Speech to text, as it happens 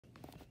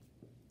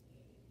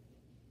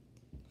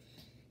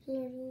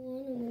Hello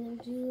everyone, I'm going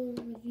to do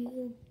a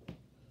review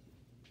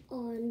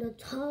on the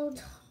Tall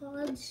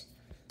Tots,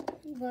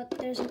 but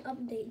there's an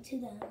update to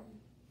them.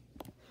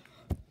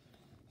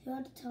 Here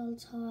are the Tall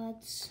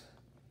Tots,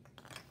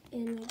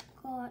 and I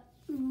got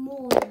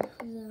more of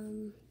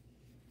them.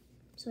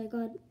 So I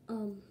got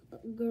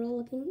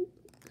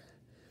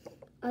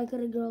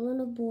a girl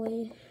and a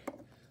boy,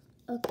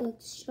 a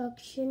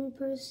construction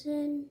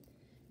person,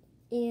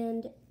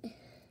 and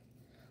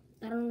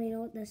I don't really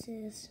know what this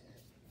is.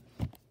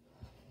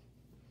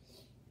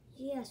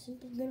 Yes,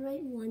 the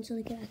right one so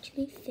they can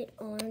actually fit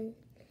on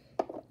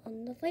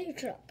the fire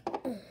truck.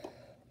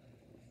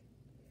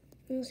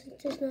 And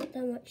since there's not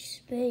that much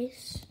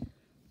space,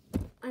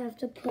 I have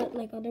to put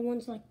like other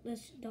ones like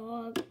this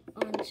dog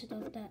on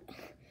stuff that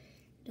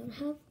don't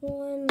have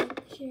one.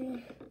 Like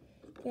here,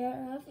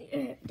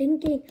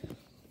 thinking,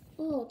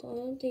 oh,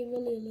 aren't they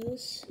really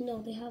loose?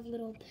 No, they have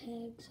little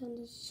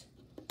pegs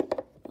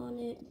on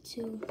it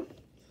to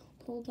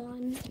hold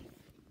on.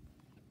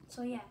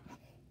 So yeah,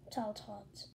 Tall Tots.